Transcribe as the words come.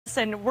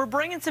And we're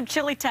bringing some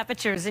chilly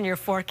temperatures in your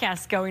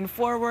forecast going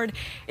forward.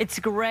 It's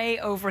gray,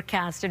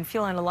 overcast, and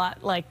feeling a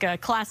lot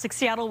like classic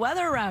Seattle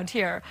weather around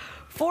here.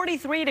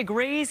 43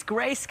 degrees,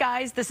 gray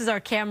skies. This is our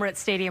camera at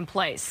Stadium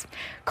Place.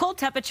 Cold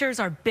temperatures,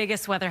 our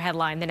biggest weather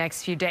headline the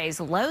next few days.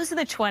 Lows in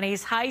the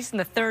 20s, highs in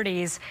the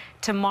 30s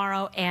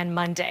tomorrow and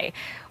Monday.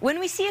 When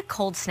we see a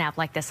cold snap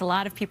like this, a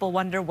lot of people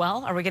wonder,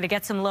 well, are we going to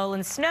get some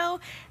lowland snow?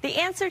 The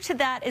answer to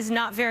that is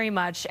not very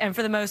much, and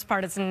for the most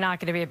part, it's not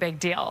going to be a big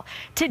deal.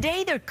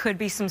 Today, there could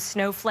be some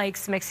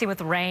snowflakes mixing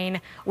with rain,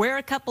 where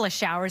a couple of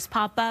showers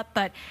pop up,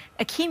 but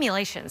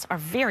accumulations are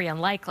very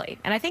unlikely.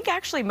 And I think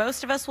actually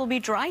most of us will be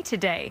dry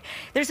today.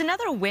 There's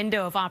another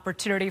window of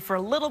opportunity for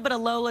a little bit of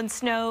lowland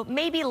snow,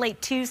 maybe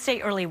late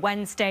Tuesday, early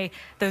Wednesday.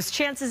 Those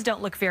chances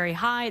don't look very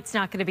high. It's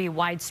not going to be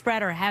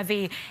widespread or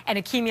heavy, and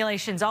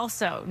accumulations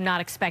also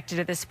not expected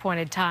at this point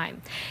in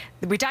time.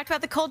 We talked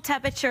about the cold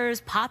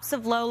temperatures, pops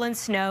of lowland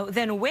snow,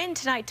 then wind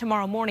tonight,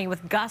 tomorrow morning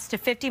with gusts to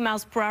 50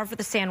 miles per hour for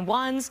the San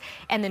Juans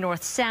and the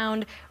North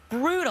Sound.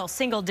 Brutal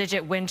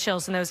single-digit wind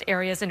chills in those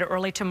areas into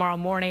early tomorrow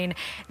morning.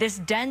 This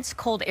dense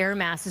cold air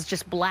mass is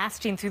just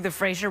blasting through the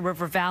Fraser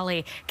River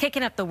Valley,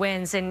 kicking up the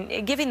winds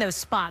and giving those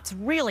spots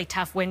really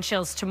tough wind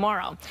chills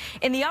tomorrow.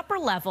 In the upper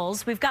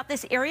levels, we've got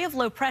this area of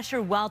low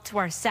pressure well to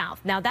our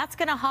south. Now that's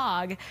going to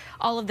hog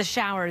all of the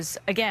showers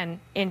again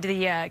into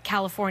the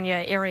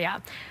California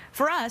area.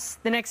 For us,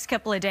 the next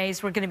couple of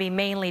days, we're going to be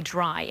mainly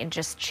dry and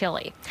just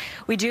chilly.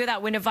 We do have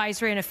that wind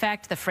advisory in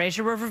effect, the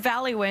Fraser River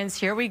Valley winds.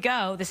 Here we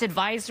go. This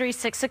advisory,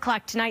 6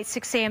 o'clock tonight,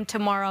 6 a.m.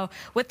 tomorrow.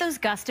 With those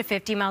gusts to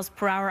 50 miles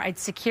per hour, I'd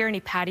secure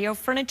any patio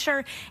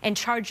furniture and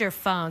charge your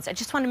phones. I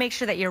just want to make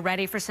sure that you're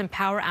ready for some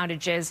power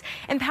outages.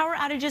 And power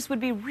outages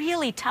would be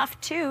really tough,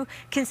 too,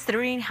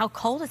 considering how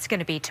cold it's going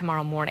to be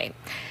tomorrow morning.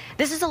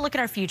 This is a look at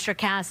our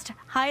futurecast,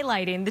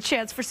 highlighting the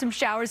chance for some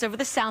showers over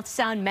the South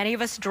Sound. Many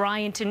of us dry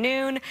into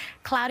noon.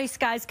 Cloudy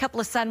skies, couple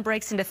of sun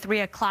breaks into 3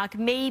 o'clock,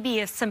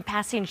 maybe some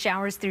passing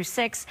showers through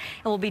 6,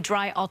 and we'll be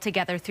dry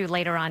altogether through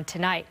later on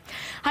tonight.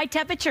 High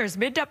temperatures,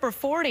 mid to upper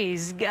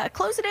 40s,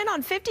 closing in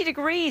on 50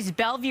 degrees.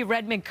 Bellevue,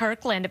 Redmond,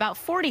 Kirkland, about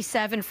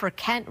 47 for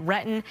Kent,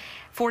 Renton,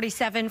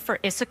 47 for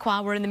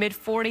Issaquah. We're in the mid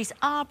 40s.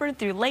 Auburn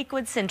through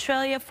Lakewood,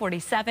 Centralia,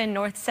 47.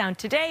 North Sound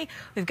today,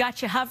 we've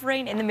got you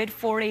hovering in the mid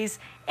 40s.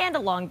 And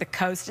along the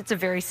coast, it's a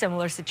very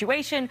similar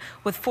situation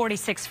with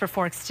 46 for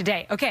Forks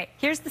today. Okay,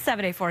 here's the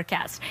 7-day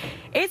forecast.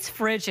 It's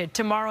frigid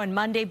tomorrow and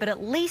Monday, but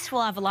at least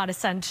we'll have a lot of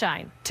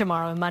sunshine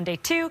tomorrow and Monday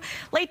too.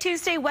 Late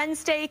Tuesday,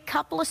 Wednesday,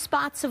 couple of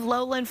spots of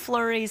lowland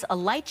flurries, a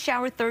light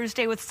shower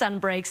Thursday with sun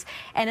breaks,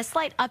 and a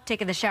slight uptick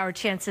in the shower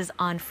chances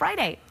on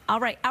Friday. All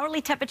right,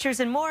 hourly temperatures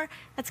and more,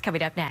 that's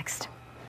coming up next.